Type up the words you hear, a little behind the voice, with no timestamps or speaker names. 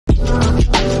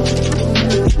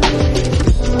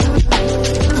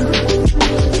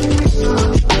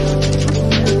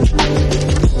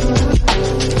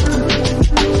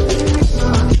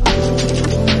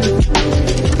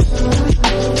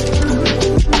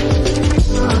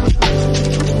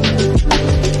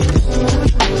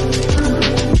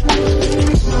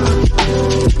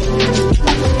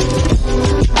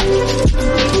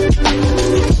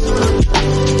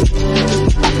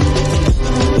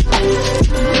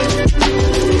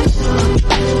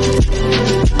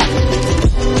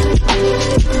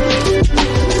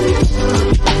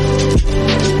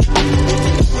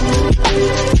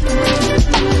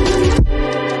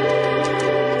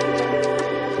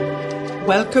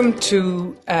Welcome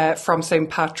to from St.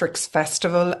 Patrick's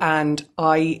Festival and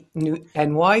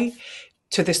I.NY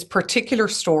to this particular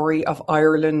story of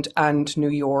Ireland and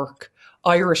New York.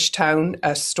 Irishtown,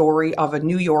 a story of a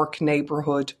New York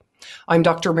neighbourhood. I'm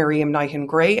Dr. Miriam Nyhan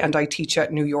Gray and I teach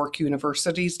at New York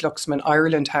University's Luxman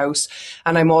Ireland House,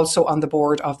 and I'm also on the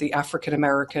board of the African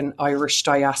American Irish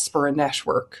Diaspora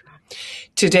Network.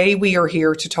 Today we are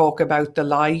here to talk about the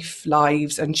life,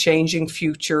 lives and changing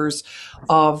futures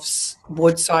of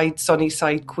Woodside,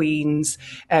 Sunnyside, Queens,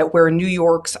 where New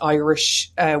York's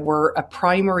Irish were a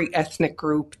primary ethnic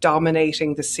group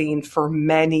dominating the scene for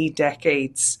many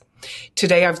decades.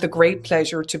 Today I have the great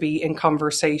pleasure to be in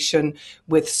conversation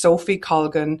with Sophie,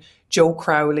 Colgan, Joe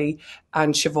Crowley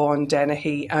and Siobhan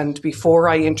Dennehy. And before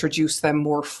I introduce them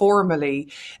more formally,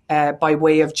 by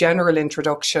way of general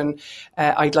introduction,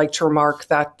 I'd like to remark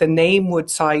that the name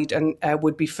Woodside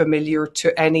would be familiar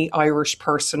to any Irish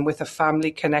person with a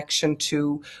family connection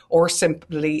to or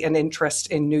simply an interest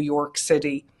in New York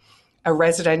City. A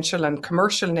residential and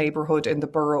commercial neighbourhood in the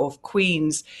borough of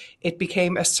Queens, it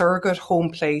became a surrogate home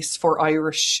place for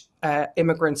Irish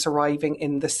immigrants arriving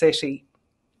in the city.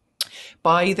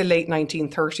 By the late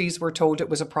 1930s, we're told it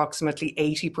was approximately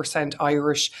 80%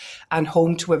 Irish and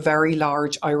home to a very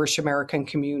large Irish American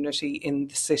community in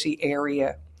the city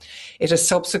area. It has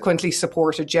subsequently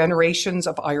supported generations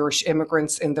of Irish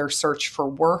immigrants in their search for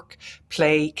work,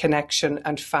 play, connection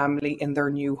and family in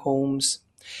their new homes.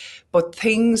 But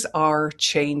things are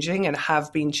changing and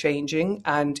have been changing.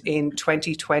 And in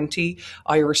 2020,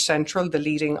 Irish Central, the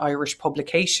leading Irish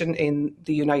publication in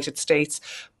the United States,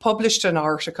 published an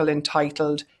article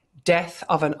entitled Death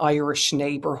of an Irish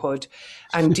Neighbourhood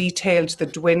and detailed the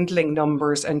dwindling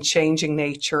numbers and changing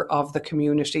nature of the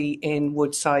community in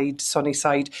Woodside,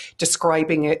 Sunnyside,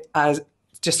 describing it as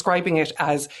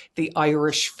the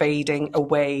Irish fading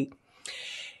away.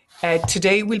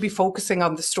 Today we'll be focusing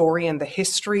on the story and the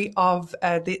history of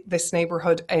this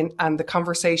neighbourhood, and the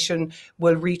conversation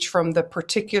will reach from the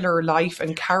particular life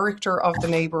and character of the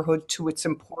neighbourhood to its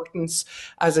importance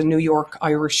as a New York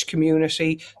Irish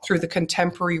community through the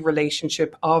contemporary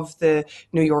relationship of the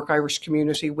New York Irish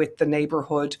community with the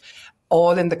neighbourhood,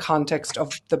 all in the context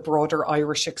of the broader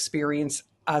Irish experience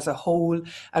as a whole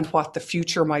and what the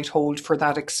future might hold for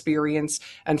that experience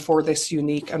and for this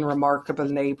unique and remarkable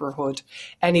neighbourhood.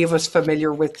 Any of us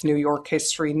familiar with New York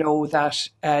history know that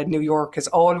New York is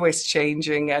always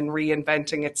changing and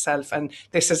reinventing itself, and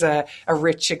this is a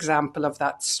rich example of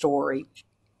that story.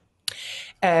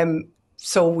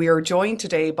 So we are joined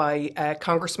today by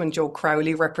Congressman Joe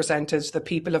Crowley, represented the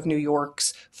people of New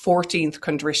York's 14th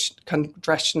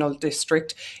congressional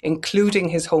district, including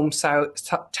his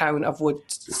hometown of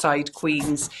Woodside,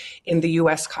 Queens, in the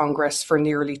U.S. Congress for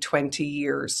nearly 20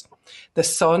 years. The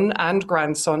son and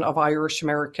grandson of Irish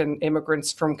American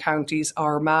immigrants from counties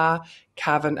Armagh,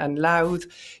 Cavan and Louth,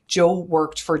 Joe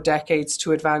worked for decades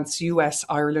to advance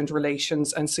U.S.-Ireland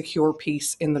relations and secure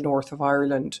peace in the north of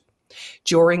Ireland.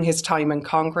 During his time in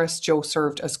Congress, Joe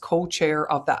served as co-chair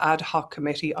of the Ad Hoc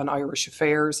Committee on Irish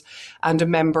Affairs and a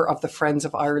member of the Friends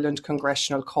of Ireland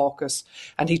Congressional Caucus,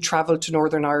 and he travelled to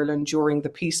Northern Ireland during the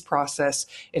peace process,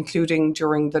 including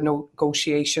during the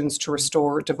negotiations to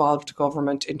restore devolved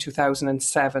government in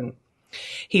 2007.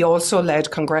 He also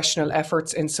led congressional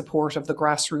efforts in support of the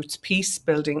grassroots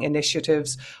peace-building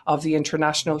initiatives of the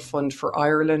International Fund for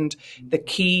Ireland, the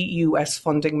key US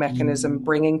funding mechanism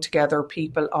bringing together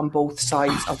people on both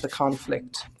sides of the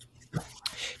conflict.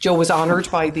 Joe was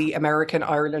honoured by the American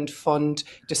Ireland Fund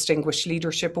Distinguished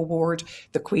Leadership Award,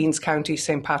 the Queens County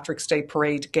St. Patrick's Day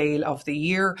Parade Gale of the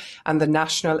Year, and the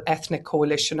National Ethnic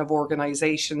Coalition of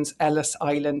Organisations Ellis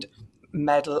Island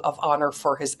Medal of Honour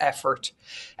for his efforts.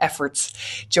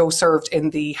 Joe served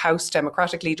in the House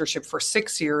Democratic leadership for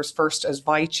 6 years, first as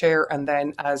vice chair and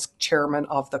then as chairman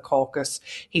of the caucus.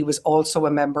 He was also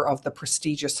a member of the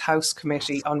prestigious House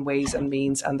Committee on Ways and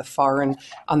Means and the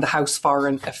House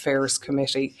Foreign Affairs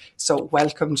Committee. So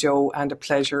welcome, Joe, and a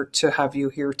pleasure to have you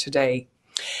here today.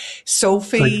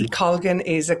 Sophie Colgan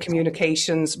is a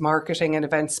communications, marketing and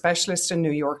events specialist in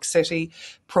New York City,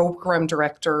 program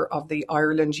director of the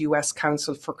Ireland-U.S.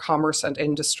 Council for Commerce and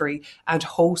Industry, and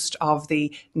host of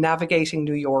the Navigating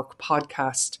New York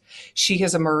podcast. She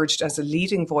has emerged as a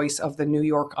leading voice of the New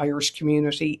York Irish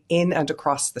community in and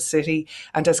across the city,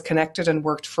 and has connected and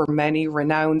worked for many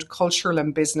renowned cultural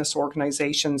and business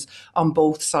organisations on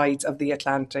both sides of the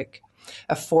Atlantic.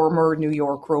 A former New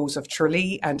York Rose of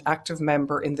Tralee and active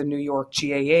member in the New York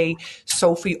GAA,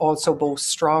 Sophie also boasts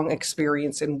strong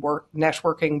experience in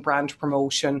networking, brand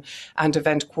promotion and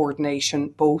event coordination,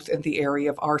 both in the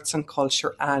area of arts and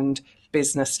culture and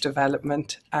business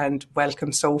development. And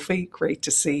welcome, Sophie. Great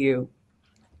to see you.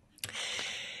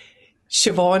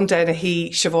 Siobhan Dennehy.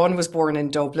 Siobhan was born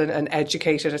in Dublin and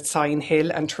educated at Sign Hill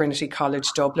and Trinity College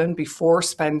Dublin before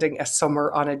spending a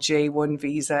summer on a J1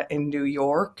 visa in New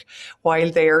York. While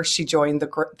there, she joined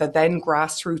the then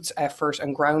grassroots effort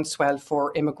and groundswell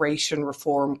for immigration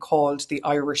reform called the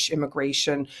Irish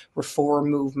Immigration Reform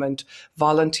Movement,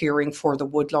 volunteering for the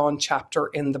Woodlawn chapter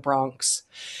in the Bronx.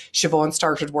 Siobhan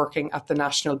started working at the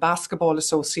National Basketball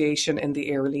Association in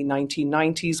the early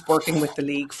 1990s, working with the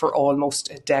league for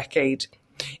almost a decade.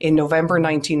 In November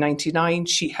 1999,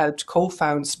 she helped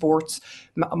co-found sports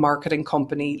marketing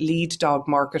company Lead Dog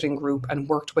Marketing Group and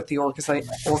worked with the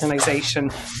organisation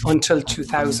until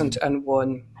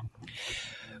 2001.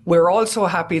 We're also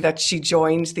happy that she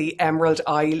joined the Emerald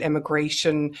Isle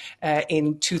Immigration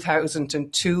in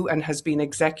 2002 and has been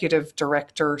executive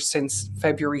director since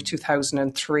February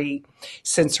 2003.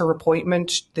 Since her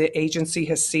appointment, the agency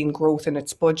has seen growth in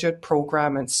its budget,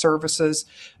 programme and services.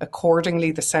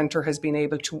 Accordingly, the centre has been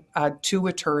able to add 2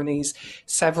 attorneys,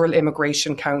 several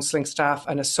immigration counselling staff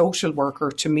and a social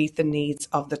worker to meet the needs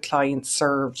of the clients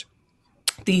served.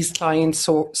 These clients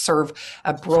serve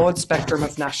a broad spectrum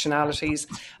of nationalities,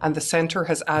 and the centre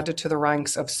has added to the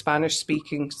ranks of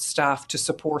Spanish-speaking staff to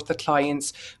support the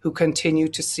clients who continue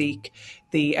to seek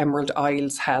the Emerald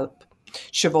Isles' help.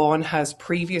 Siobhan has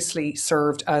previously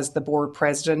served as the board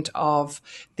president of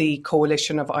the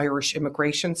Coalition of Irish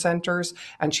Immigration Centres,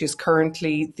 and she is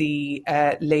currently the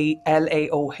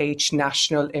LAOH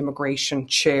National Immigration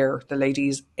Chair, the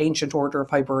Ladies' Ancient Order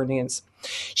of Hibernians.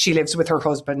 She lives with her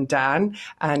husband Dan,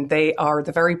 and they are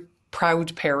the very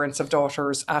proud parents of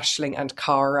daughters Aisling and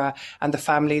Cara, and the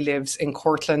family lives in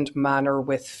Cortland Manor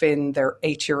with Finn, their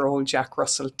 8-year-old Jack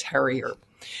Russell Terrier.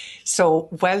 So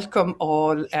welcome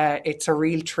all. It's a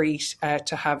real treat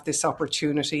to have this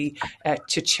opportunity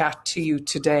to chat to you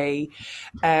today.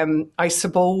 I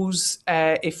suppose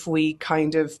if we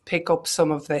kind of pick up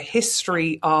some of the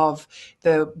history of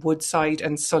the Woodside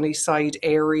and Sunnyside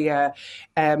area,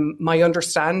 my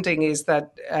understanding is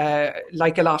that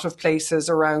like a lot of places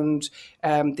around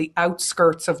the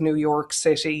outskirts of New York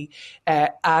City,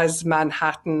 as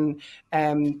Manhattan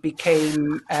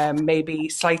became maybe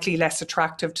slightly less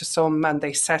attractive to some and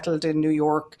they settled in New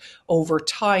York over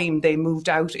time, they moved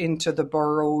out into the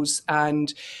boroughs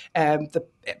and the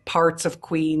parts of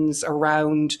Queens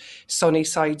around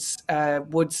Sunnyside,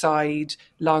 Woodside,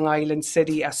 Long Island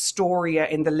City, Astoria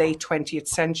in the late 20th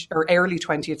century or early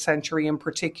 20th century in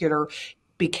particular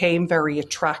became very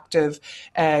attractive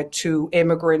to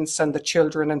immigrants and the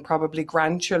children and probably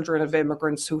grandchildren of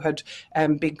immigrants who had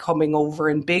been coming over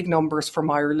in big numbers from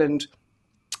Ireland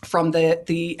from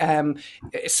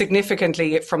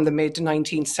significantly from the mid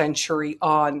 19th century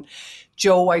on.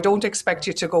 Joe, I don't expect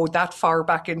you to go that far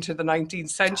back into the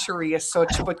 19th century as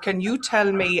such, but can you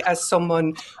tell me, as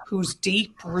someone whose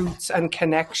deep roots and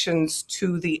connections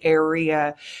to the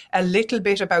area, a little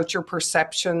bit about your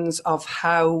perceptions of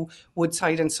how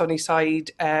Woodside and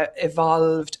Sunnyside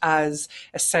evolved as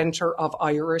a centre of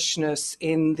Irishness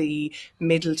in the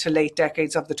middle to late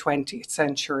decades of the 20th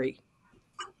century?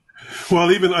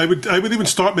 Well, even I would even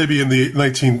start maybe in the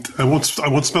 19th. I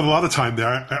won't spend a lot of time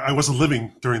there. I wasn't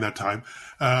living during that time,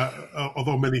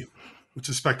 although many would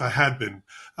suspect I had been.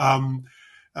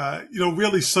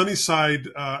 Really Sunnyside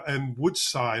and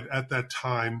Woodside at that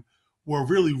time were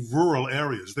really rural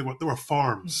areas. There were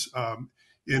farms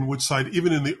in Woodside,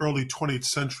 even in the early 20th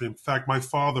century. In fact, my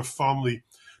father fondly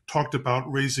talked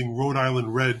about raising Rhode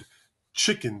Island red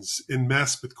chickens in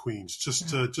Maspeth, Queens, just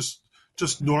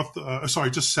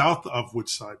south of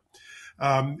Woodside,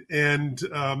 and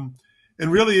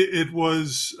really it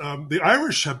was the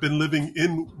Irish have been living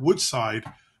in Woodside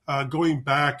going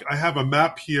back. I have a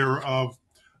map here of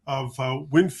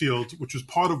Winfield, which was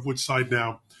part of Woodside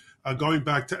now, going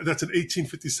back to that's an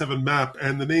 1857 map,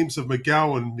 and the names of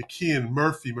McGowan, McKeon,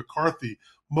 Murphy, McCarthy,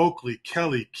 Moakley,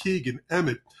 Kelly, Keegan,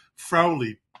 Emmett,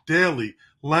 Crowley, Daly,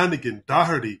 Lanigan,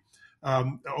 Doherty,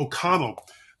 O'Connell.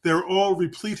 They're all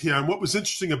replete here. And what was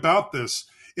interesting about this,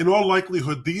 in all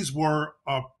likelihood, these were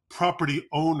property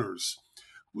owners.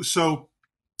 So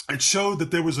it showed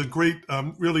that there was a great,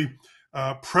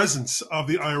 presence of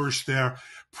the Irish there,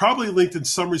 probably linked in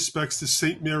some respects to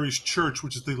St. Mary's Church,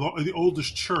 which is the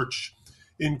oldest church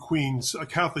in Queens, a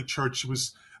Catholic church. It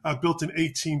was built in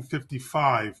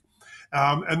 1855.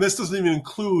 And this doesn't even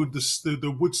include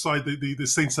the Woodside, the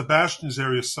St. Sebastian's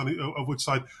area of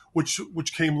Woodside,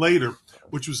 which came later,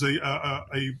 which was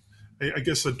I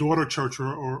guess a daughter church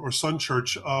or son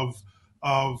church of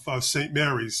St.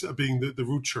 Mary's, being the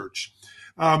root church.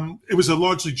 It was a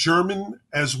largely German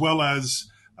as well as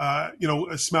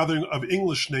a smattering of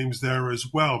English names there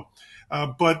as well.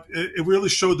 But it really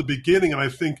showed the beginning, and I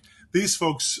think these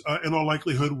folks, in all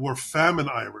likelihood, were famine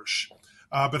Irish,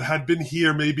 but had been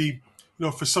here maybe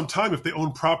for some time if they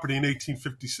owned property in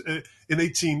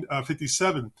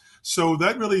 1857. So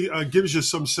that really gives you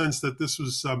some sense that this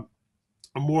was a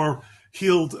more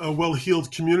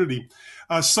well-heeled community.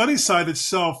 Sunnyside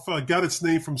itself got its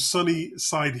name from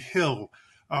Sunnyside Hill,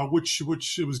 which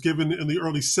it was given in the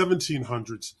early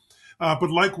 1700s.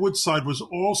 But like Woodside, was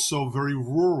also very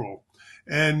rural.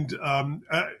 And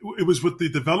it was with the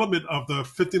development of the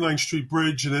 59th Street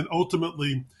Bridge and then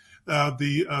ultimately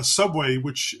the subway,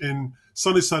 which in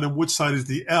Sunnyside and Woodside is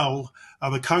the L,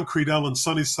 the concrete L in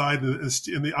Sunnyside and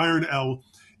the iron L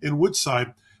in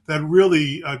Woodside, that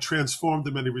really transformed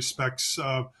in many respects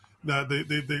the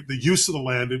use of the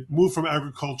land. It moved from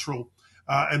agricultural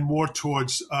and more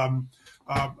towards of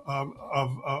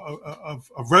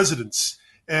residence.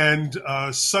 And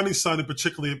Sunnyside in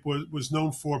particular was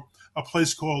known for a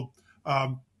place called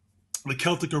the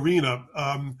Celtic Arena,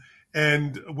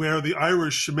 and where the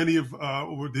Irish, many of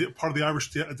were part of the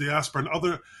Irish diaspora and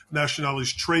other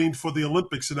nationalities trained for the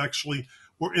Olympics and actually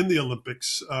were in the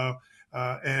Olympics.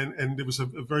 And it was a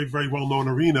very, very well-known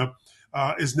arena,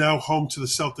 is now home to the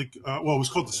Celtic, it was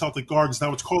called the Celtic Gardens.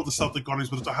 Now it's called the Celtic Gardens,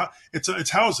 but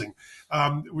it's housing,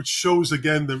 which shows,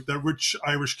 again, the rich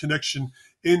Irish connection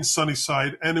in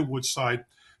Sunnyside and in Woodside.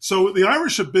 So the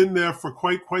Irish have been there for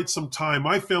quite some time.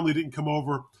 My family didn't come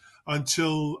over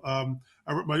until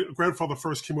my grandfather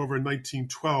first came over in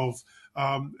 1912,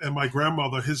 and my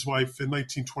grandmother, his wife, in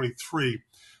 1923.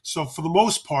 So for the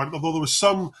most part, although there was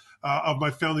some of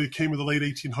my family that came in the late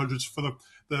 1800s, for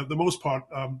the most part,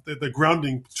 the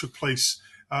grounding took place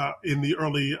in the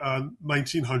early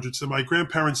 1900s. And my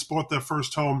grandparents bought their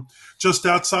first home just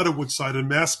outside of Woodside in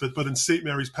Maspeth, but in St.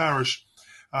 Mary's Parish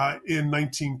in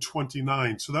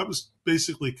 1929. So that was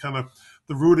basically kind of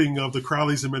the rooting of the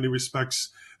Crowleys in many respects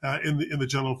in the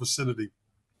general vicinity.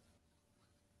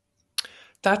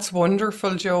 That's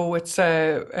wonderful, Joe. It's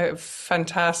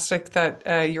fantastic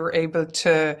that you're able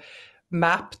to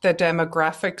map the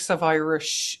demographics of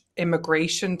Irish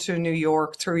immigration to New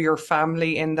York through your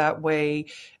family in that way.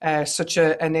 Such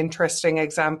an interesting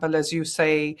example, as you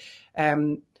say,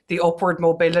 the upward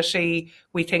mobility.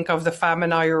 We think of the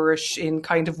famine Irish in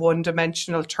kind of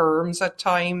one-dimensional terms at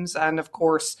times. And of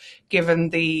course, given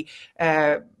the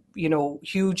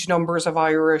huge numbers of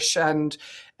Irish and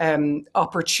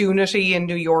opportunity in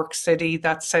New York City,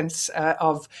 that sense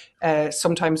of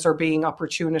sometimes there being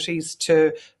opportunities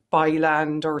to buy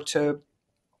land or to,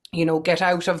 get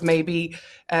out of maybe,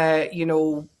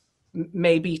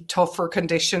 maybe tougher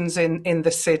conditions in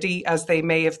the city, as they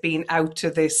may have been out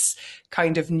to this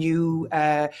kind of new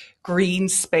green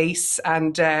space,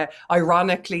 and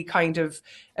ironically kind of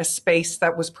a space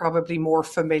that was probably more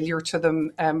familiar to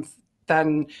them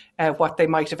than what they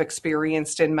might have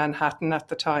experienced in Manhattan at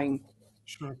the time.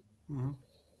 Sure. Mm-hmm.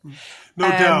 Mm-hmm. No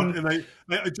doubt. And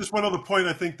I just one other point,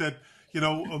 I think that,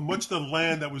 much of the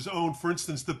land that was owned, for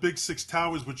instance, the Big Six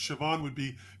Towers, which Siobhan would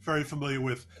be very familiar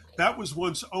with, that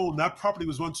property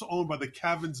was once owned by the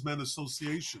Cavins Men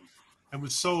Association and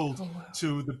was sold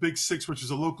to the Big Six, which is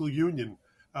a local union,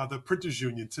 the Printers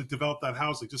Union, to develop that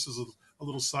housing, just as a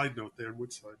little side note there in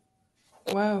Woodside.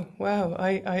 Wow.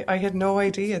 I had no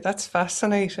idea. That's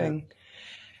fascinating.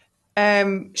 Yeah.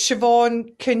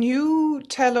 Siobhan, can you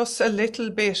tell us a little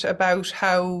bit about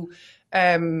how,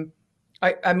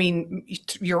 I mean,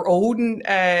 your own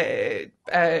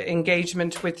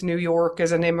engagement with New York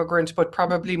as an immigrant, but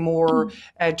probably more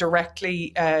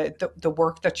directly the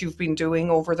work that you've been doing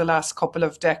over the last couple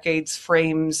of decades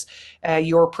frames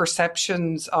your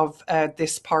perceptions of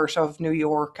this part of New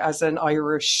York as an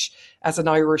Irish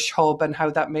hub, and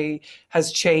how that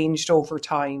has changed over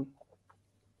time.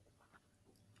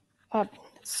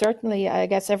 Certainly, I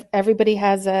guess everybody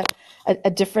has a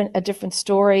different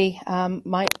story.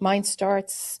 Mine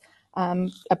starts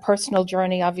a personal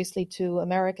journey, obviously, to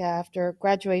America after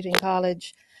graduating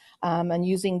college and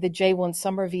using the J1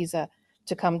 summer visa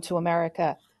to come to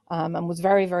America, and was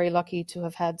very, very lucky to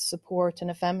have had support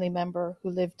and a family member who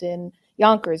lived in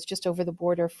Yonkers, just over the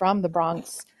border from the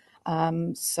Bronx.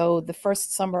 So the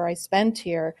first summer I spent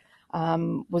here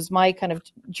was my kind of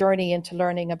journey into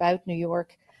learning about New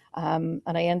York. And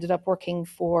I ended up working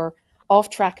for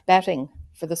off-track betting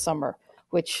for the summer,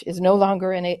 which is no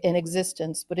longer in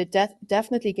existence, but it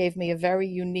definitely gave me a very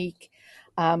unique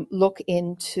look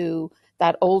into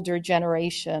that older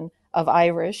generation of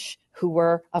Irish who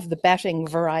were of the betting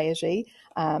variety,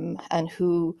 and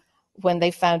who, when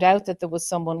they found out that there was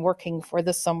someone working for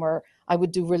the summer, I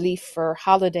would do relief for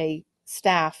holiday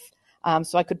staff.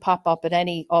 So I could pop up at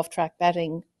any off-track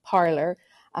betting parlor.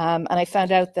 And I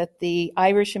found out that the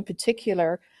Irish in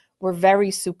particular were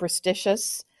very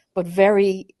superstitious, but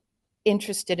very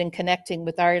interested in connecting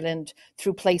with Ireland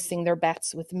through placing their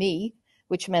bets with me,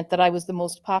 which meant that I was the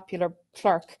most popular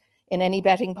clerk in any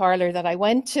betting parlor that I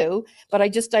went to. But I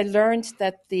learned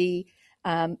that the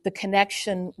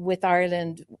connection with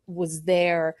Ireland was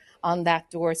there on that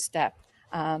doorstep.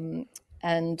 And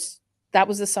that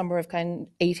was the summer of kind of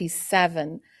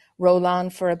 87. Roll on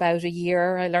for about a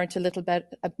year. I learned a little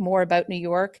bit more about New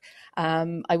York.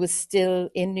 I was still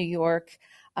in New York.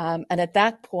 And at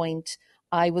that point,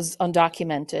 I was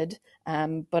undocumented,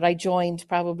 but I joined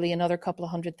probably another couple of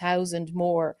 100,000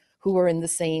 more who were in the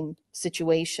same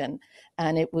situation.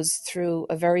 And it was through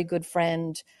a very good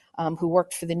friend who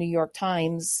worked for the New York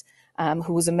Times,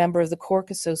 who was a member of the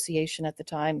Cork Association at the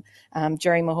time,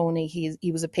 Jerry Mahoney.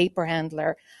 He was a paper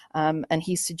handler, and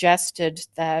he suggested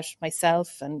that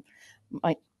myself and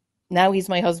now he's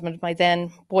my husband, my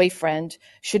then boyfriend,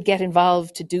 should get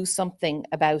involved to do something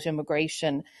about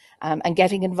immigration. And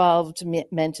getting involved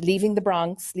meant leaving the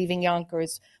Bronx, leaving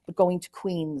Yonkers, but going to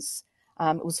Queens.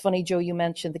 It was funny, Joe, you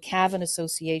mentioned the Cavan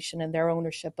Association and their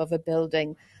ownership of a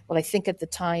building. Well, I think at the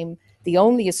time, the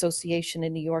only association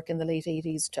in New York in the late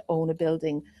 80s to own a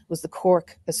building was the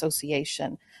Cork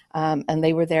Association. And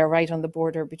they were there right on the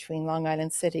border between Long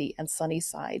Island City and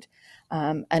Sunnyside.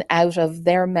 And out of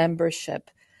their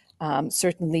membership,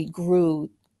 certainly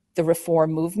grew the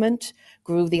reform movement,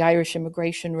 grew the Irish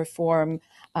immigration reform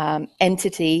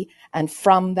entity, and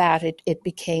from that it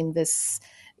became this,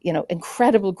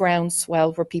 incredible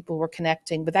groundswell where people were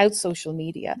connecting without social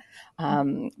media,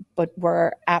 but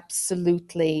were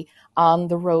absolutely on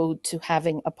the road to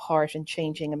having a part in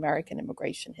changing American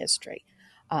immigration history.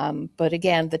 But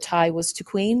again, the tie was to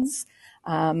Queens.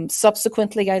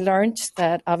 Subsequently, I learned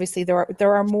that obviously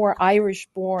there are more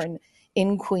Irish-born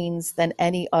in Queens than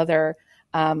any other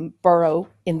borough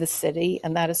in the city,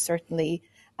 and that is certainly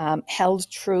held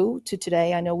true to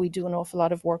today. I know we do an awful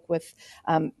lot of work with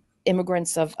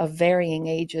immigrants of varying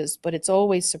ages, but it's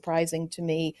always surprising to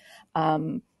me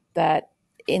that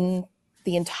in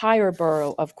the entire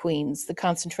borough of Queens, the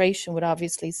concentration would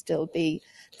obviously still be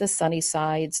the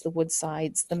Sunnysides, the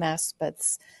Woodsides, the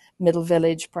Maspeths, Middle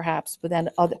Village perhaps, but then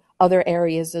other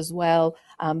areas as well.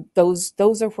 Those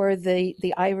are where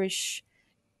the Irish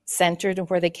centered and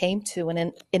where they came to.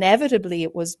 And inevitably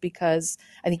it was because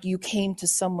I think you came to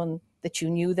someone that you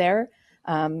knew there.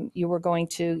 You were going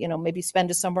to, maybe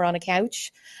spend a summer on a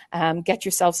couch, get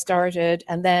yourself started,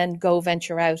 and then go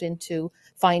venture out into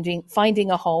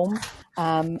finding a home.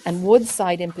 And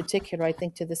Woodside in particular, I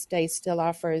think to this day still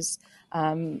offers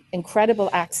incredible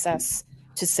access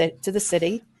to the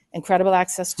city, incredible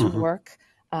access to work,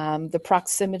 the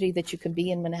proximity that you can be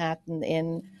in Manhattan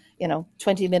in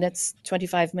 20 minutes,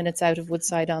 25 minutes out of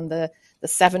Woodside on the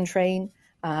 7 train.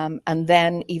 And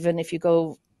then even if you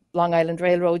go Long Island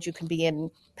Railroad, you can be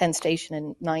in Penn Station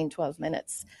in 9-12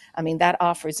 minutes. I mean, that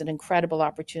offers an incredible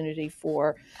opportunity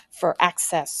for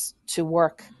access to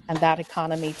work and that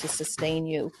economy to sustain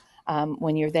you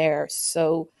when you're there.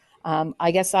 So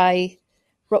I guess I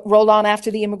roll on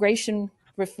after the immigration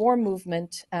reform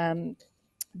movement.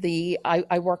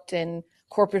 I worked in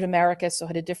corporate America, so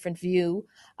had a different view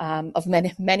of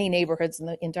many neighborhoods in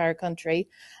the entire country.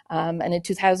 And in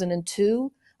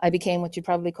 2002, I became what you'd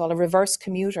probably call a reverse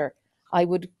commuter. I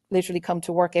would literally come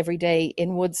to work every day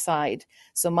in Woodside.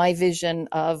 So my vision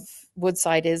of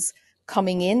Woodside is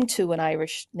coming into an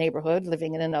Irish neighborhood,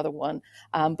 living in another one,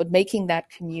 but making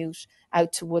that commute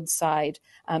out to Woodside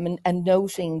and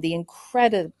noting the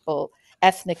incredible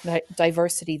ethnic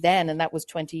diversity then, and that was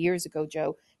 20 years ago,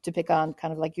 Joe, to pick on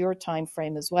kind of like your time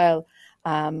frame as well,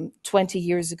 20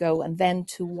 years ago, and then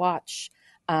to watch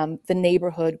the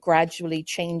neighborhood gradually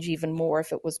change even more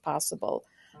if it was possible.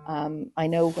 I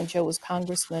know when Joe was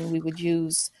congressman, we would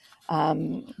use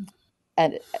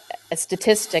a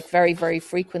statistic very, very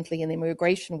frequently in the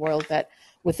immigration world that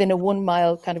within a 1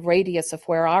 mile kind of radius of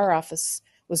where our office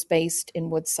was based in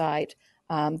Woodside,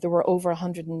 there are over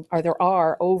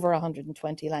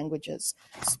 120 languages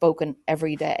spoken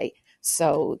every day.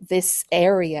 So this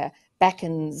area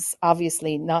beckons,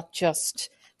 obviously, not just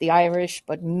the Irish,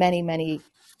 but many, many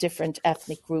different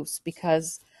ethnic groups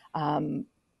because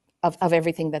of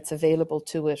everything that's available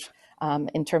to it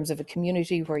in terms of a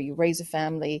community where you raise a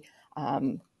family,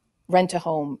 rent a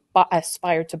home,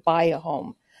 aspire to buy a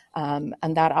home.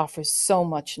 And that offers so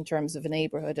much in terms of a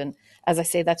neighborhood. And as I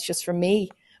say, that's just for me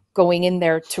going in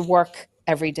there to work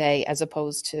every day as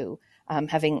opposed to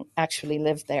having actually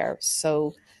lived there.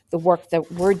 So the work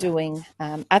that we're doing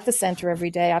at the center every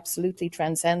day absolutely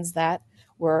transcends that.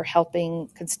 we're helping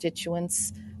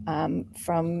constituents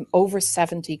from over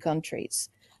 70 countries.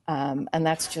 And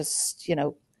that's just,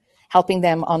 helping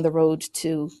them on the road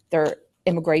to their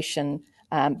immigration,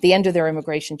 the end of their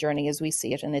immigration journey as we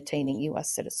see it, in attaining U.S.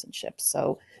 citizenship.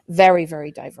 So very,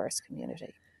 very diverse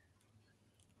community.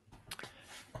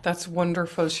 That's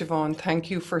wonderful, Siobhan. Thank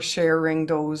you for sharing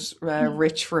those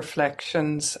rich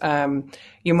reflections.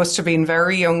 You must have been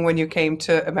very young when you came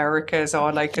to America, is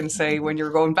all I can say, when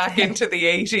you're going back into the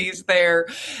 80s there.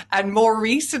 And more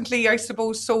recently, I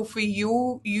suppose, Sophie,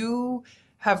 you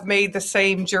have made the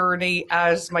same journey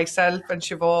as myself and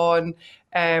Siobhan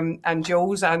and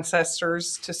Joe's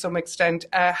ancestors to some extent.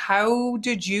 How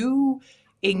did you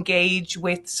engage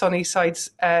with Sunnyside's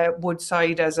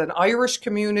Woodside as an Irish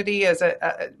community, as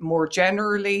a more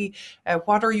generally?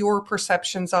 What are your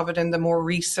perceptions of it in the more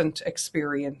recent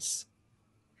experience?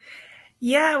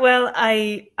 Yeah, well,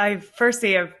 I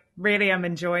firstly, I really am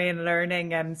enjoying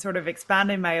learning and sort of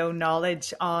expanding my own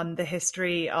knowledge on the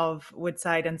history of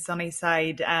Woodside and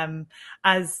Sunnyside.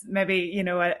 As maybe,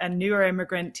 a newer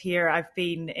immigrant here, I've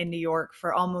been in New York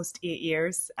for almost 8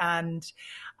 years, and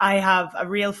I have a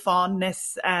real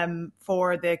fondness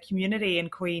for the community in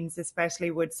Queens, especially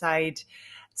Woodside,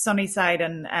 Sunnyside,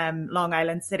 and Long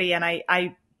Island City. And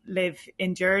I live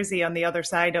in Jersey on the other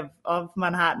side of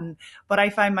Manhattan, but I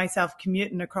find myself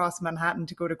commuting across Manhattan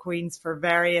to go to Queens for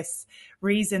various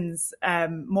reasons,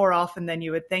 more often than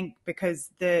you would think,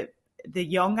 because the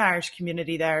young Irish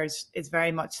community there is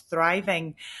very much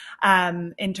thriving.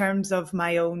 In terms of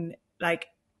my own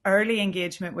early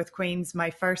engagement with Queens, my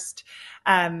first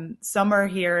summer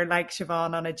here, like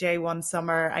Siobhan, on a J1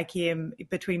 summer, I came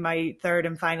between my third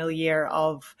and final year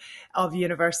of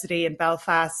university in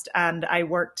Belfast, and I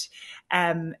worked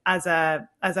as a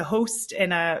host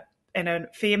in a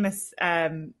famous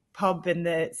pub in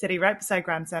the city right beside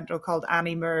Grand Central called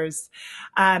Annie-Moore's,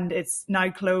 and it's now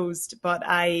closed. But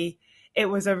it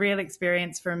was a real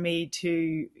experience for me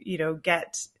to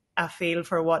get a feel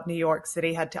for what New York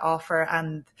City had to offer.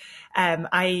 And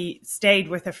I stayed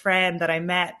with a friend that I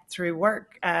met through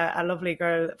work, a lovely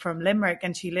girl from Limerick,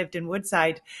 and she lived in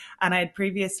Woodside. And I had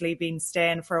previously been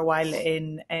staying for a while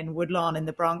in Woodlawn in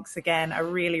the Bronx, again, a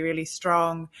really, really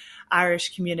strong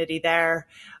Irish community there.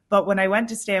 But when I went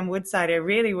to stay in Woodside, I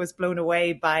really was blown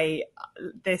away by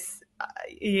this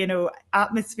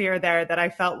atmosphere there that I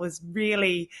felt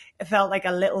it felt like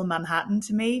a little Manhattan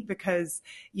to me, because,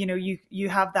 you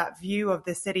have that view of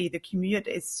the city. The commute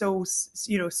is so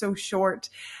short.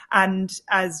 And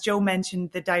as Joe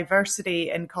mentioned, the diversity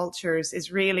in cultures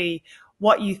is really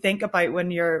what you think about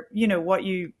when you're, what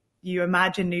you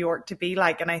imagine New York to be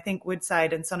like. And I think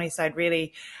Woodside and Sunnyside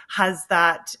really has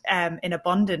that in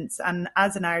abundance. And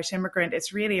as an Irish immigrant,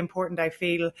 it's really important, I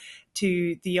feel,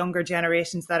 to the younger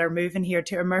generations that are moving here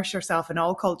to immerse yourself in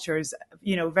all cultures,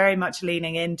 very much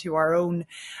leaning into our own.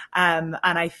 And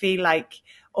I feel like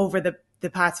over the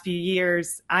past few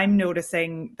years, I'm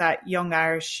noticing that young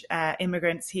Irish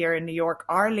immigrants here in New York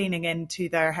are leaning into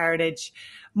their heritage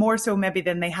more so maybe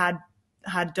than they had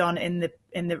done in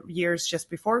the years just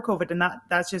before COVID. And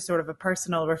that's just sort of a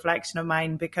personal reflection of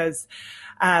mine, because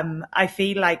I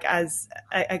feel like, as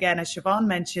Siobhan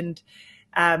mentioned,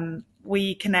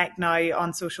 we connect now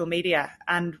on social media.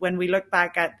 And when we look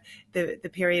back at the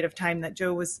period of time that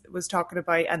Joe was talking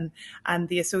about, and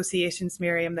the associations,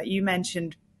 Miriam, that you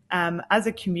mentioned, as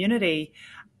a community,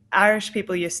 Irish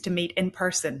people used to meet in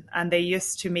person, and they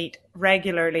used to meet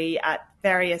regularly at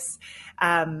various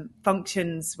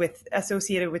functions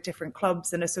associated with different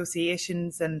clubs and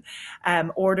associations and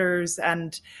orders,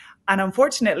 and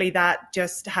unfortunately that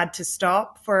just had to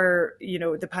stop for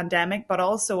the pandemic. But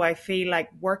also I feel like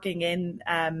working in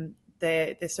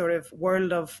the sort of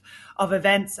world of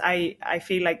events, I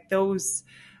feel like those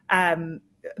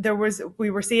we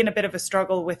were seeing a bit of a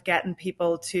struggle with getting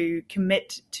people to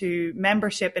commit to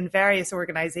membership in various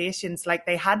organizations like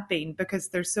they had been, because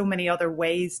there's so many other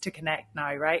ways to connect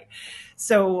now, right?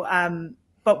 So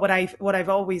but what I've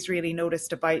always really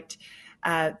noticed about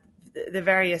the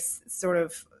various sort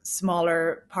of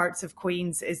smaller parts of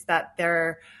Queens is that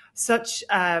they're such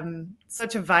a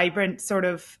vibrant sort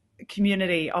of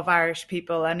community of Irish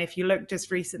people. And if you look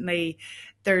just recently,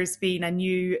 there's been a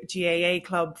new GAA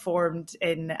club formed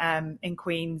in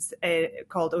Queens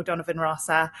called O'Donovan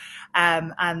Rossa,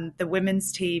 and the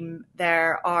women's team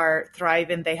there are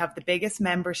thriving. They have the biggest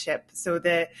membership. So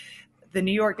the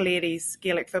New York Ladies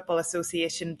Gaelic Football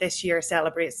Association this year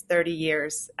celebrates 30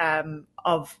 years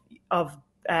of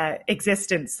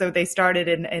existence. So they started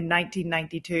in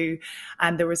 1992,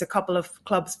 and there was a couple of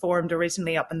clubs formed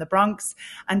originally up in the Bronx.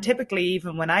 And typically,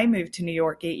 even when I moved to New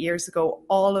York 8 years ago,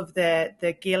 all of the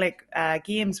Gaelic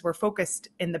games were focused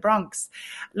in the Bronx.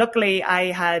 Luckily,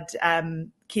 I had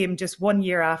came just 1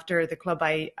 year after the club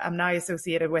I am now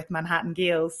associated with, Manhattan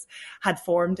Gaels, had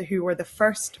formed, who were the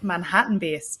first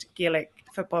Manhattan-based Gaelic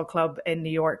football club in New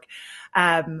York.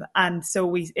 And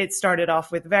so it started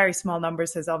off with very small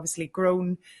numbers, has obviously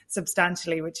grown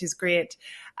substantially, which is great.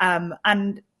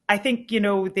 And I think,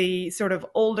 the sort of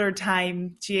older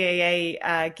time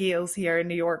GAA Gaels here in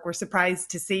New York were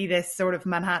surprised to see this sort of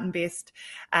Manhattan-based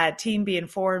team being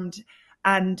formed.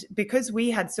 And because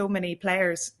we had so many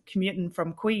players commuting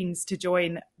from Queens to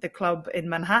join the club in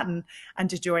Manhattan and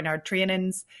to join our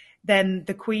trainings, then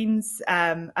the Queens,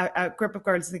 a group of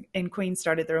girls in Queens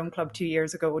started their own club 2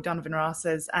 years ago, Donovan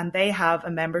Ross's, and they have a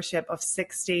membership of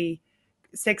 60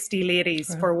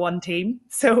 ladies for one team.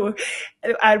 So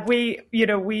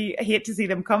we hate to see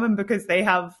them coming, because they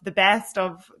have the best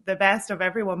of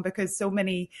everyone, because so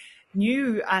many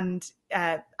new and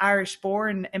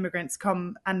Irish-born immigrants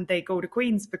come and they go to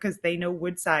Queens because they know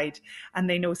Woodside and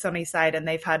they know Sunnyside, and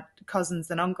they've had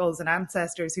cousins and uncles and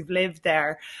ancestors who've lived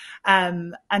there.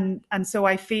 And so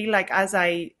I feel like as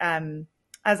I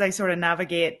sort of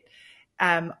navigate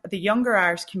the younger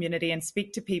Irish community and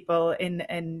speak to people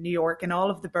in New York and all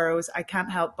of the boroughs, I can't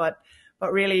help but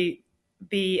really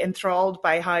be enthralled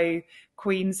by how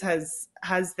Queens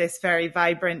has this very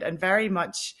vibrant and very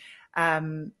much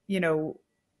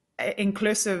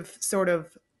inclusive sort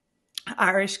of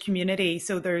Irish community.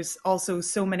 So there's also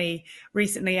so many,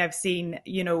 recently I've seen,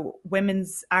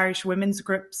 Irish women's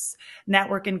groups,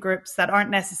 networking groups that aren't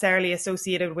necessarily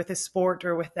associated with a sport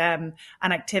or with an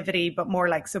activity, but more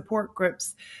like support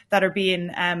groups that are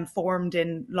being formed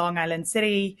in Long Island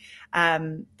City.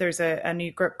 There's a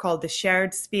new group called the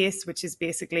Shared Space, which is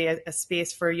basically a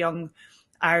space for young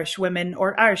Irish women,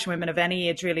 or Irish women of any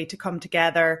age really, to come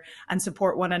together and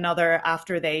support one another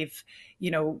after they've,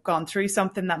 gone through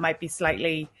something that might be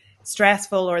slightly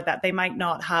stressful, or that they might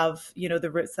not have, the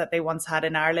roots that they once had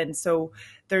in Ireland. So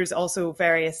there's also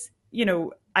various,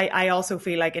 I also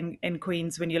feel like in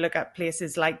Queens, when you look at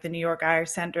places like the New York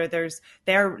Irish Centre, there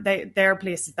are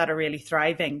places that are really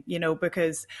thriving,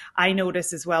 because I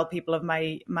notice as well, people of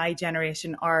my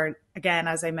generation are, again,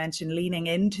 as I mentioned, leaning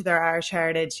into their Irish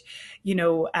heritage.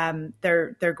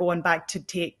 They're going back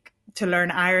to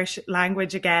learn Irish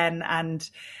language again, and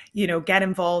get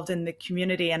involved in the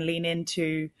community and lean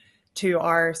into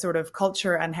our sort of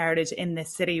culture and heritage in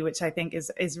this city, which I think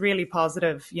is really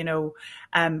positive,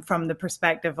 from the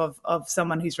perspective of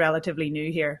someone who's relatively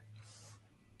new here.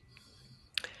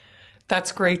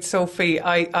 That's great, Sophie.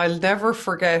 I'll never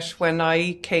forget when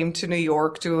I came to New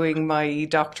York doing my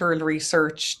doctoral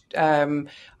research.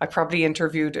 I probably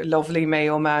interviewed a lovely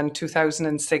Mayo man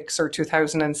 2006 or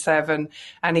 2007,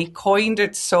 and he coined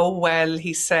it so well.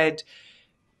 He said,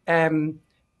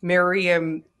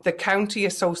 Miriam, the county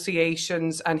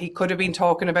associations, and he could have been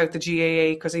talking about the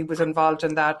GAA because he was involved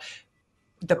in that.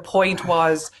 The point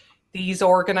was, these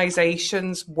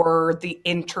organizations were the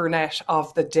internet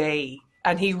of the day.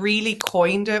 And he really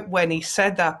coined it when he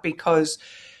said that, because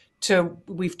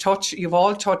you've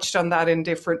all touched on that in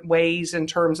different ways in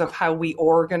terms of how we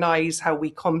organize, how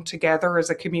we come together as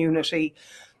a community.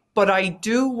 But I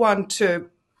do want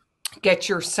to get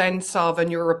your sense of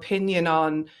and your opinion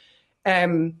on,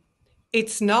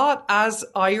 it's not as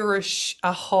Irish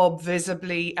a hub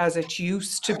visibly as it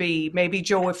used to be. Maybe,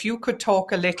 Joe, if you could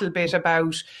talk a little bit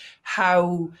about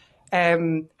how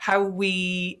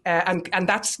we, and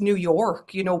that's New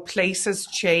York, places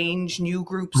change, new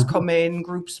groups come in,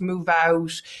 groups move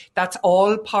out. That's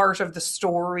all part of the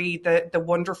story. The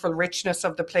wonderful richness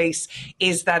of the place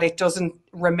is that it doesn't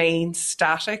remain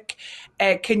static.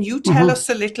 Can you tell us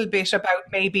a little bit about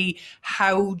maybe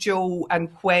how, Joe, and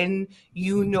when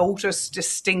you notice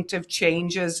distinctive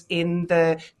changes in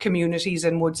the communities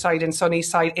in Woodside and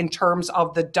Sunnyside in terms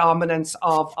of the dominance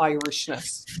of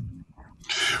Irishness?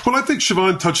 Well, I think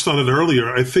Siobhan touched on it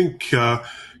earlier. I think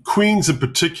Queens in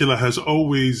particular has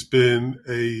always been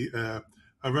a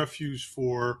refuge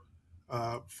for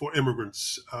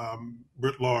immigrants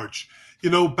writ large.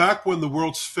 Back when the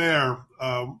World's Fair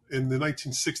in the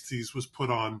 1960s was put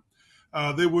on,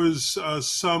 there was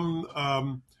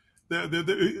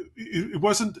it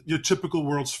wasn't your typical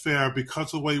World's Fair because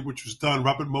of the way which was done.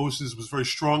 Robert Moses was very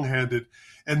strong-handed,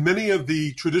 and many of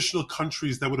the traditional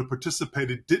countries that would have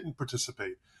participated didn't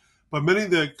participate. But many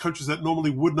of the countries that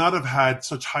normally would not have had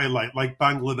such highlight, like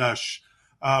Bangladesh,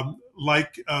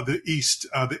 like the East,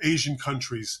 the Asian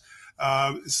countries,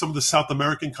 some of the South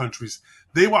American countries,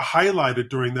 they were highlighted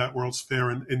during that World's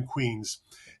Fair in Queens.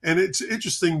 And it's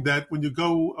interesting that when you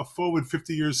go forward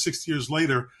 50 years, 60 years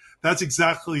later, that's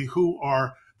exactly who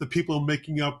are the people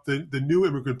making up the new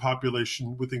immigrant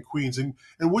population within Queens. And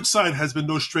Woodside has been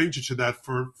no stranger to that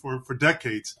for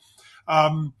decades.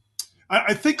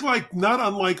 I think not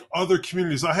unlike other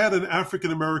communities. I had an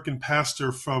African-American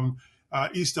pastor from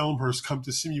East Elmhurst come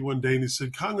to see me one day, and he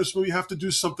said, "Congressman, we have to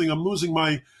do something. I'm losing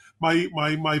my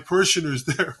parishioners.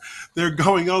 They're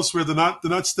going elsewhere. They're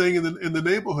not staying in the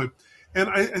neighborhood." And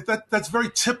that's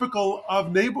very typical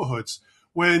of neighborhoods.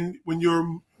 When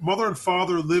your mother and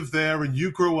father live there and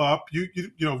you grow up,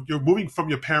 you're moving from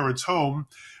your parents' home,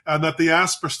 and that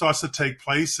diaspora starts to take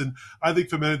place. And I think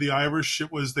for many of the Irish,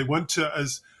 it was they went to,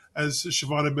 as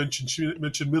Siobhan had mentioned, she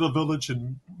mentioned Middle Village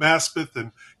and Maspeth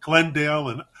and Glendale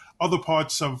and other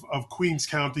parts of Queens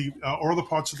County or other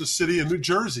parts of the city and New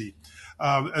Jersey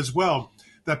as well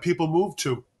that people moved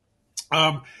to.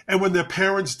 And when their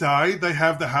parents die, they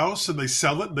have the house and they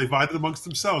sell it and they divide it amongst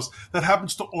themselves. That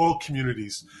happens to all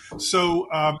communities. So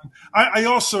I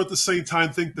also, at the same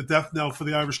time, think the death knell for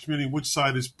the Irish community in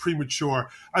Woodside is premature.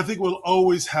 I think we'll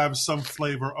always have some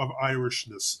flavor of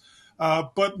Irishness.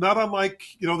 But not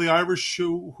unlike, the Irish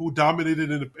who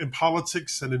dominated in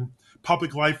politics and in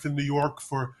public life in New York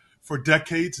for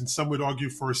decades, and some would argue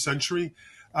for a century.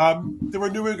 There are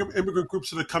new immigrant groups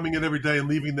that are coming in every day and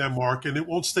leaving their mark, and it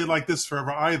won't stay like this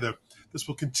forever either. This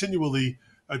will continually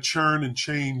churn and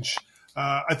change.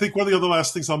 I think one of the other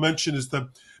last things I'll mention is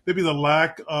maybe the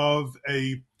lack of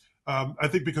I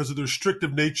think because of the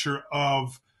restrictive nature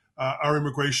of our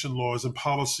immigration laws and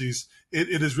policies,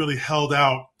 it has really held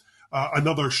out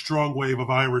another strong wave of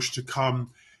Irish to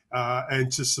come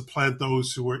and to supplant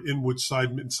those who are in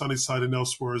Woodside and Sunnyside and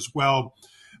elsewhere as well.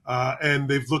 And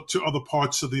they've looked to other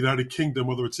parts of the United Kingdom,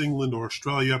 whether it's England or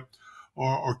Australia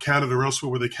or Canada or elsewhere,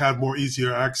 where they had more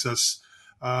easier access.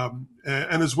 And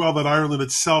as well that Ireland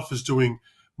itself is doing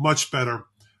much better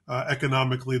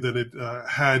economically than it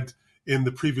had in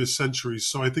the previous centuries.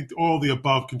 So I think all the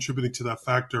above contributing to that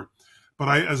factor. But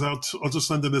I'll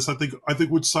just end on this. I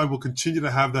think Woodside will continue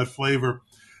to have that flavor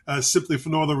simply for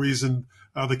no other reason.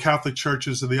 The Catholic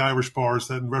churches and the Irish bars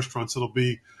and restaurants, it'll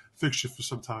be fixture for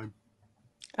some time.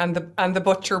 And the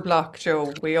butcher block,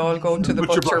 Joe. We all go to the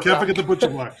butcher block. Can't forget the butcher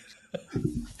block.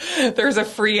 There's a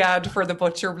free ad for the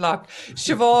butcher block.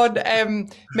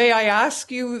 Siobhan, may I ask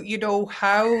you,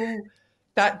 how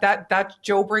that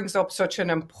Joe brings up such an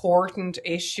important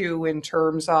issue in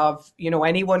terms of,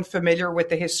 anyone familiar with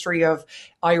the history of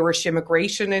Irish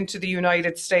immigration into the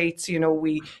United States.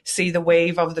 We see the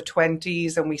wave of the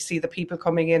 20s and we see the people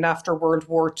coming in after World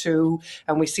War II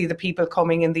and we see the people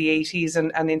coming in the 80s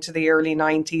and into the early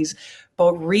 90s.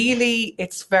 But really,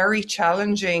 it's very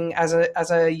challenging as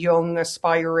a young,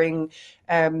 aspiring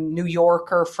New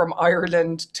Yorker from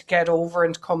Ireland to get over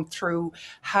and come through.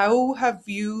 How have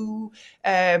you,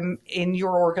 in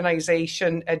your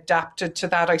organisation, adapted to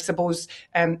that? I suppose,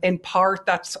 in part,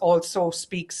 that also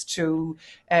speaks to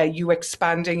you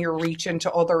expanding your reach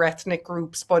into other ethnic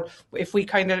groups. But if we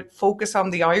kind of focus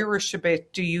on the Irish a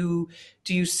bit, do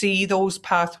you see those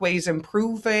pathways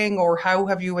improving, or how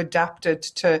have you adapted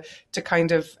to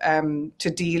kind of to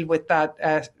deal with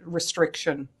that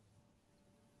restriction?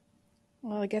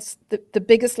 Well, I guess the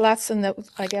biggest lesson that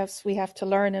I guess we have to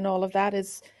learn in all of that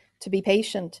is to be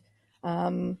patient.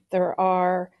 There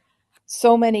are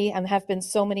so many and have been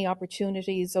so many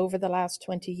opportunities over the last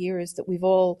 20 years that we've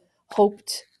all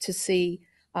hoped to see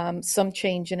some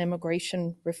change in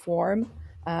immigration reform.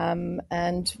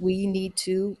 And we need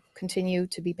to continue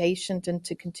to be patient and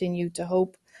to continue to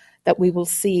hope that we will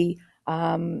see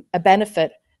a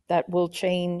benefit that will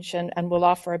change and will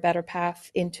offer a better path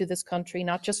into this country,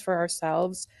 not just for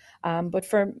ourselves, but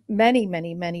for many,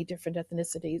 many, many different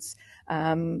ethnicities.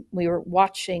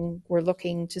 We're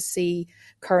looking to see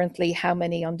currently how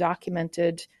many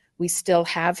undocumented we still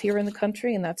have here in the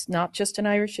country, and that's not just an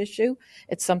Irish issue.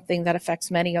 It's something that affects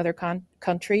many other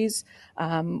countries.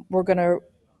 We're going to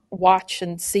watch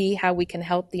and see how we can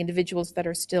help the individuals that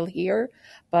are still here.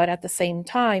 But at the same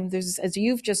time, there's, as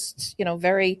you've just,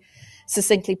 very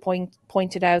succinctly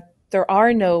pointed out, there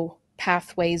are no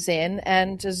pathways in.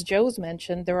 And as Joe's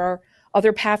mentioned, there are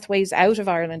other pathways out of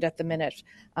Ireland at the minute.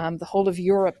 The whole of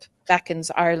Europe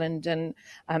beckons Ireland, and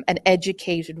an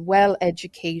educated,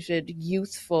 well-educated,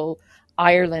 youthful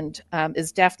Ireland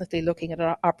is definitely looking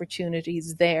at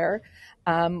opportunities there.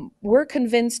 We're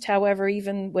convinced, however,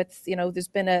 even with, there's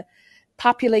been a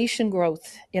population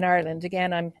growth in Ireland.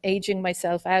 Again, I'm aging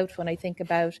myself out when I think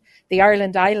about the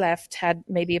Ireland I left had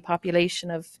maybe a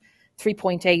population of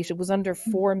 3.8. It was under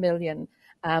 4 million.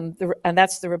 And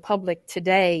that's the Republic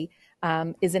today.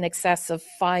 is in excess of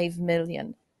 5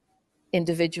 million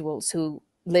individuals who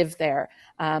live there.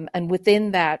 And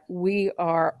within that, we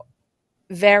are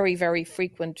very, very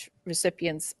frequent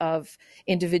recipients of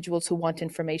individuals who want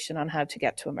information on how to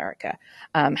get to America,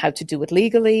 how to do it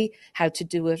legally, how to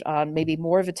do it on maybe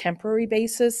more of a temporary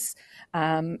basis.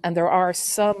 And there are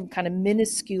some kind of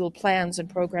minuscule plans and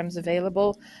programs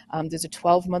available. There's a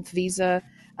 12-month visa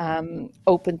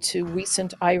open to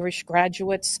recent Irish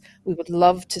graduates. We would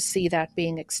love to see that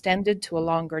being extended to a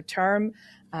longer term.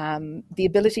 The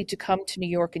ability to come to New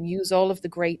York and use all of the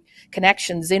great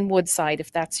connections in Woodside,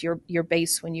 if that's your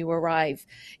base when you arrive,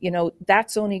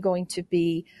 that's only going to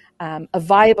be a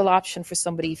viable option for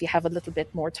somebody if you have a little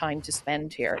bit more time to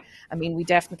spend here. I mean, we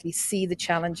definitely see the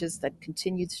challenges that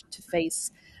continue to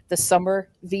face the summer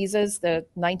visas, the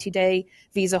 90-day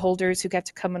visa holders who get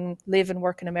to come and live and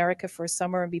work in America for a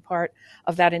summer and be part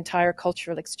of that entire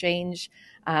cultural exchange.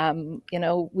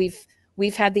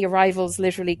 We've had the arrivals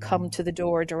literally come to the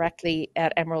door directly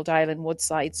at Emerald Island,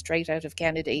 Woodside, straight out of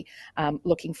Kennedy,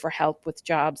 looking for help with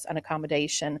jobs and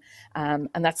accommodation. And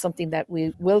that's something that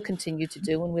we will continue to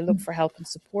do, and we look for help and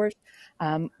support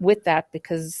with that,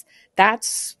 because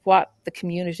that's what the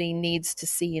community needs to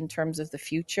see in terms of the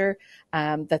future,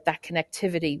 that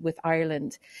connectivity with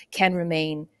Ireland can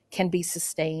remain, can be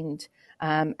sustained.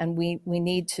 And we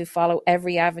need to follow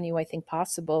every avenue, I think,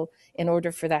 possible in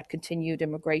order for that continued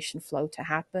immigration flow to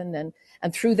happen.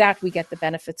 And through that, we get the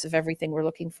benefits of everything we're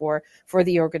looking for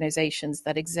the organizations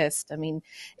that exist. I mean,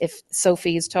 if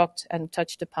Sophie has talked and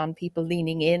touched upon people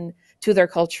leaning in to their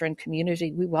culture and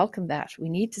community, we welcome that. We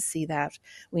need to see that.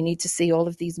 We need to see all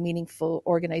of these meaningful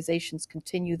organizations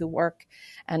continue the work.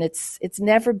 And it's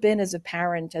never been as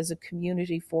apparent as a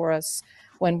community for us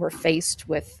when we're faced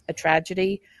with a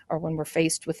tragedy or when we're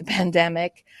faced with a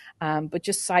pandemic. But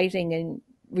just citing in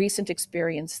recent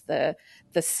experience, the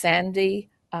Sandy,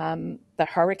 the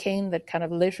hurricane that kind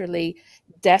of literally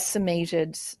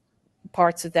decimated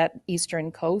parts of that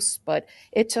eastern coast, but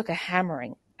it took a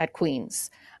hammering at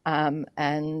Queens.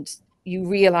 And you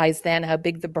realize then how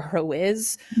big the borough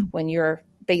is when you're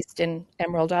based in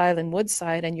Emerald Island,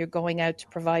 Woodside, and you're going out to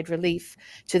provide relief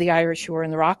to the Irish who are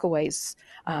in the Rockaways,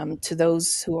 to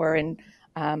those who are in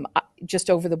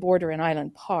just over the border in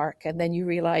Island Park. And then you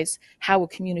realize how a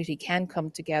community can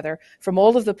come together from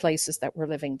all of the places that we're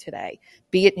living today,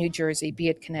 be it New Jersey, be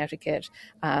it Connecticut.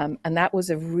 And that was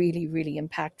a really, really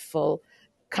impactful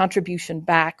contribution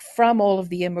back from all of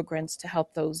the immigrants to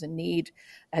help those in need.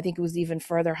 I think it was even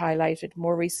further highlighted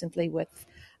more recently with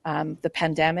the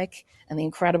pandemic and the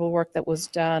incredible work that was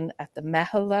done at the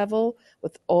MEHA level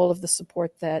with all of the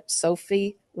support that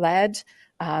Sophie led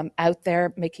out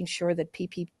there, making sure that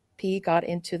PPP got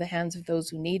into the hands of those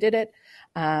who needed it.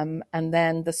 And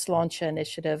then the Sláinte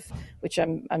initiative, which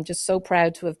I'm just so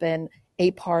proud to have been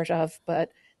a part of, but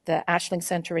the Ashling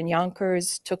Centre in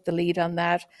Yonkers took the lead on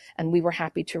that, and we were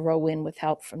happy to row in with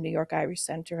help from New York Irish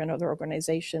Centre and other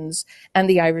organizations and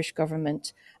the Irish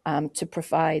government to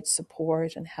provide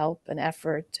support and help and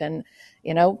effort. And,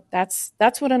 that's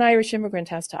what an Irish immigrant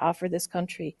has to offer this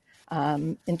country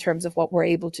in terms of what we're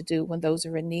able to do when those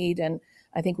are in need. And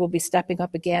I think we'll be stepping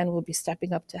up again. We'll be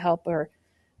stepping up to help our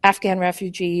Afghan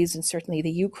refugees and certainly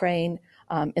the Ukraine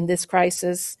in this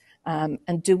crisis.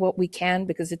 And do what we can,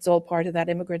 because it's all part of that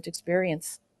immigrant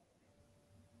experience.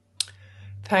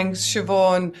 Thanks,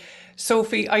 Siobhan.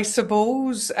 Sophie, I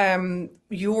suppose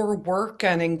your work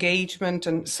and engagement,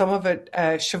 and some of it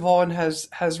Siobhan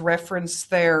has referenced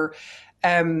there,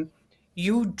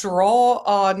 you draw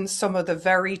on some of the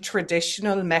very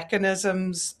traditional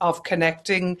mechanisms of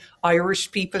connecting Irish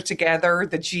people together,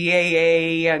 the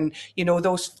GAA and,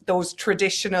 those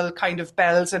traditional kind of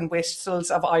bells and whistles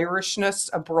of Irishness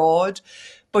abroad.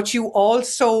 But you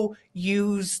also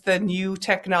use the new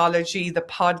technology, the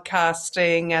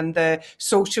podcasting and the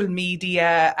social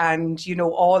media and,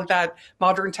 all that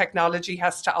modern technology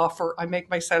has to offer. I make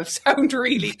myself sound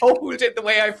really old in the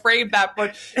way I frame that,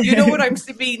 but you know what I'm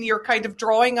saying? You're kind of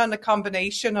drawing on a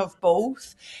combination of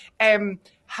both.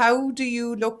 How do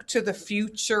you look to the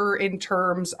future in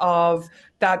terms of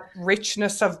that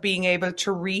richness of being able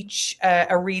to reach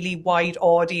a really wide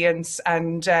audience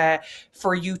and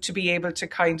for you to be able to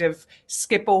kind of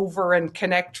skip over and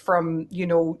connect from,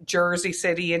 Jersey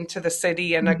City into the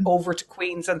city and over to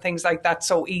Queens and things like that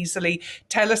so easily?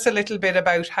 Tell us a little bit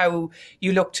about how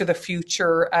you look to the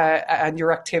future and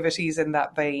your activities in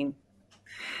that vein.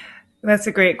 That's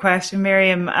a great question,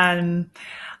 Miriam.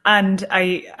 And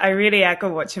I really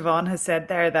echo what Siobhan has said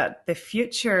there, that the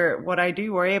future, what I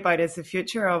do worry about is the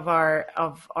future of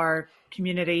our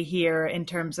community here in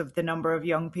terms of the number of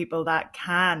young people that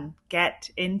can get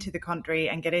into the country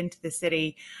and get into the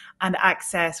city and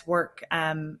access work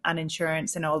and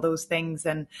insurance and all those things.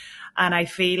 And I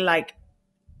feel like,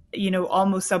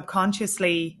 almost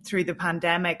subconsciously through the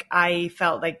pandemic, I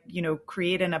felt like,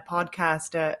 creating a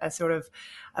podcast, a sort of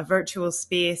a virtual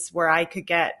space where I could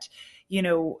get,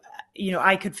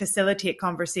 I could facilitate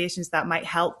conversations that might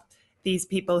help these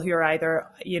people who are either,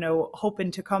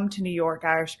 hoping to come to New York,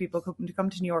 Irish people hoping to come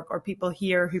to New York, or people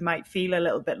here who might feel a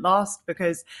little bit lost,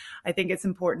 because I think it's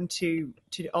important to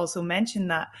also mention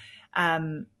that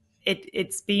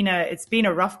it's been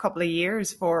a rough couple of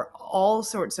years for all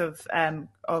sorts of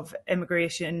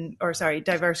immigration, or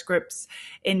diverse groups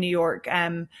in New York,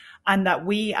 and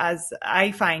that as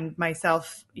I find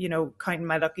myself, counting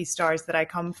my lucky stars that I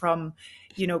come from,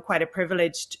 quite a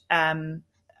privileged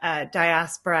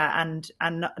diaspora, and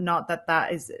not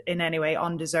that is in any way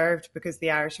undeserved, because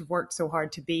the Irish have worked so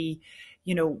hard to be,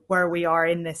 where we are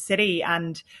in this city.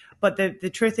 But the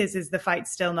truth is the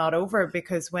fight's still not over,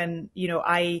 because when,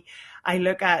 I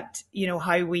look at,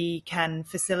 how we can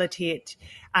facilitate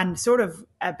and sort of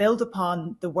build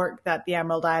upon the work that the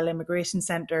Emerald Isle Immigration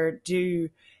Centre do,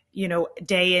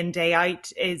 day in, day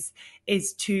out,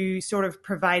 is to sort of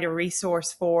provide a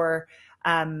resource for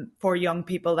young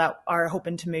people that are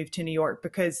hoping to move to New York.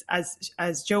 Because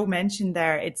as Joe mentioned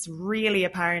there, it's really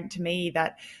apparent to me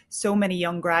that so many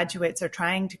young graduates are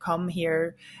trying to come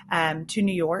here to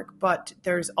New York, but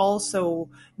there's also,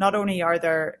 not only are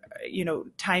there,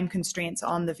 time constraints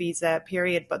on the visa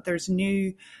period, but there's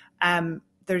new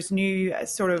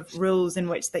sort of rules in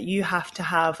which that you have to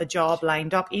have a job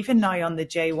lined up, even now on the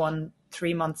J1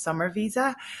 3-month summer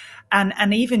visa.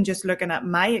 And even just looking at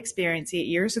my experience 8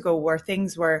 years ago, where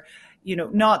things were,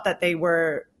 not that they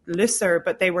were looser,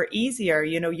 but they were easier.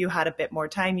 You had a bit more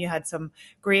time, you had some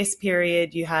grace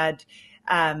period, you had,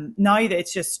 now that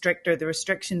it's just stricter, the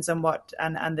restrictions on what,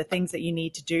 and the things that you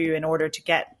need to do in order to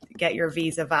get your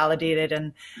visa validated.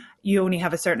 And you only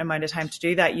have a certain amount of time to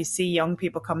do that. You see young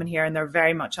people coming here and they're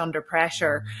very much under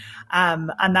pressure.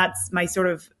 And that's my sort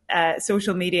of,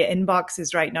 social media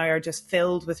inboxes right now are just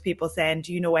filled with people saying,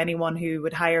 do you know anyone who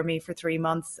would hire me for 3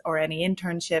 months, or any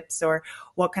internships, or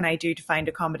what can I do to find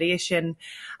accommodation?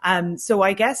 So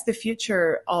I guess the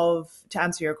future to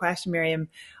answer your question, Miriam,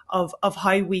 of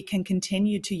how we can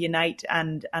continue to unite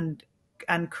and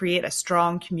create a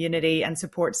strong community and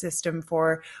support system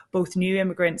for both new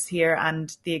immigrants here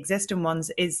and the existing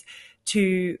ones, is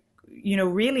to,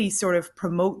 really sort of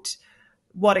promote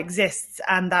what exists,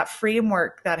 and that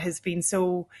framework that has been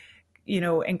so,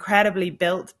 incredibly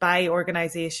built by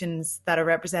organizations that are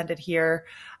represented here,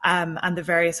 and the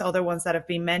various other ones that have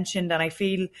been mentioned. And I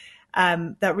feel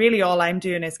that really all I'm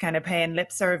doing is kind of paying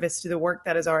lip service to the work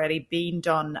that has already been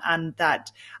done. And that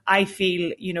I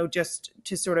feel, just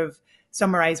to sort of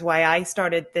summarize why I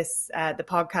started this, the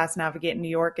podcast Navigating New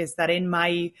York, is that in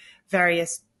my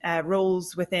various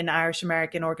roles within Irish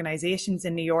American organizations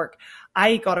in New York,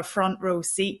 I got a front row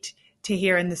seat to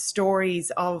hearing the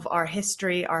stories of our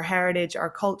history, our heritage,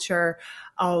 our culture,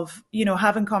 of,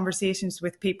 having conversations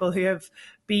with people who have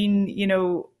been,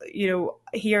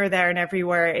 here, there and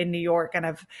everywhere in New York, and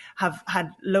have had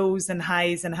lows and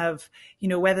highs, and have,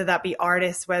 whether that be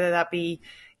artists, whether that be,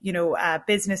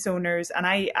 business owners. And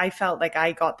I felt like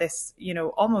I got this,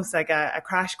 almost like a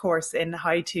crash course in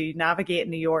how to navigate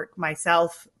New York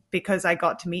myself, because I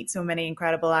got to meet so many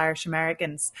incredible Irish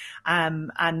Americans,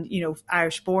 and,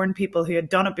 Irish-born people who had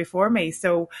done it before me.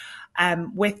 So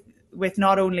with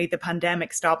not only the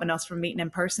pandemic stopping us from meeting in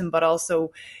person, but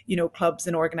also, clubs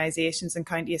and organisations and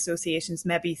county associations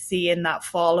maybe seeing that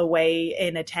fall away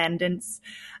in attendance,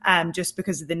 just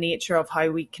because of the nature of how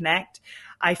we connect.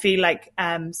 I feel like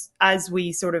as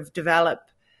we sort of develop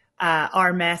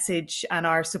our message and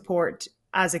our support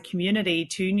as a community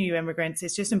to new immigrants,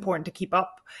 it's just important to keep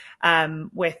up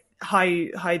with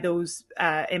how those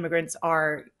immigrants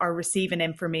are receiving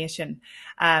information.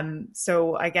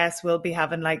 So I guess we'll be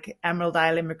having like Emerald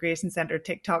Isle Immigration Centre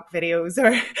TikTok videos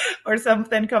or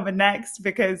something coming next,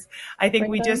 because I think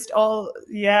we just all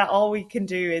we can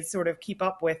do is sort of keep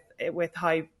up with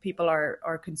how people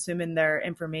are consuming their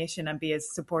information, and be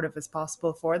as supportive as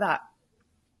possible for that.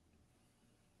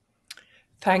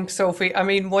 Thanks, Sophie. I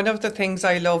mean, one of the things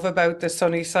I love about the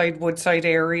Sunnyside, Woodside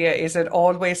area is it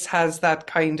always has that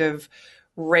kind of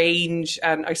range.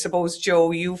 And I suppose, Joe,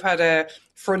 you've had a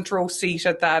front row seat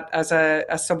at that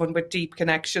as someone with deep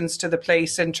connections to the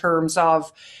place, in terms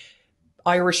of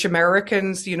Irish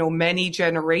Americans, many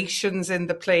generations in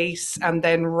the place, and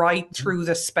then right through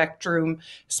the spectrum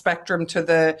to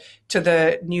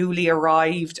the newly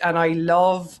arrived. And I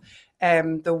love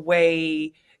the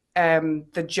way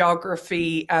the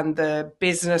geography and the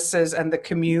businesses and the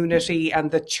community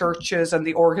and the churches and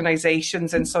the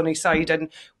organizations in Sunnyside and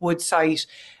Woodside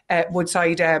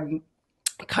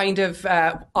kind of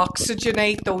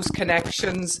oxygenate those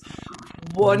connections.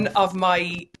 One of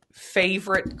my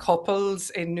favorite couples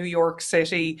in New York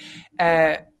City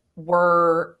are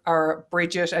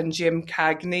Bridget and Jim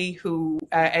Cagney, who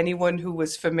anyone who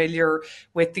was familiar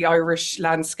with the Irish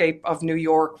landscape of New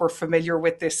York were familiar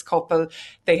with this couple.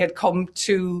 They had come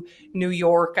to New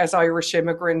York as Irish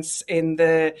immigrants in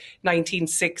the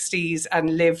 1960s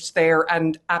and lived there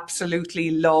and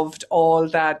absolutely loved all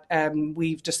that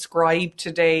we've described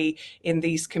today in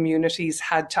these communities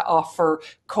had to offer,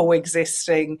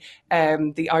 coexisting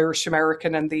the Irish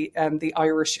American and the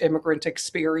Irish immigrant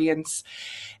experience.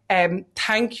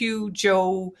 Thank you,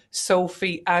 Joe,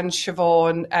 Sophie and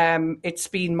Siobhan. It's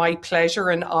been my pleasure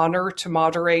and honour to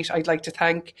moderate. I'd like to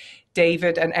thank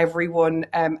David and everyone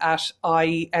at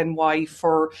I.NY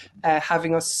for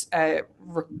having us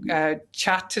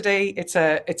chat today. It's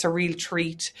a real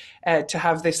treat to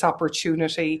have this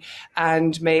opportunity,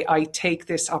 and may I take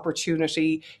this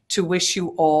opportunity to wish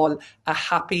you all a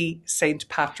happy St.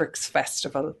 Patrick's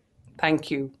Festival. Thank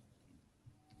you.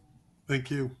 Thank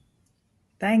you.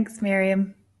 Thanks,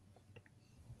 Miriam.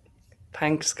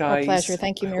 Thanks, guys. Our pleasure.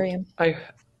 Thank you, Miriam.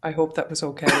 I hope that was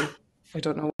okay. I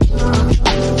don't know.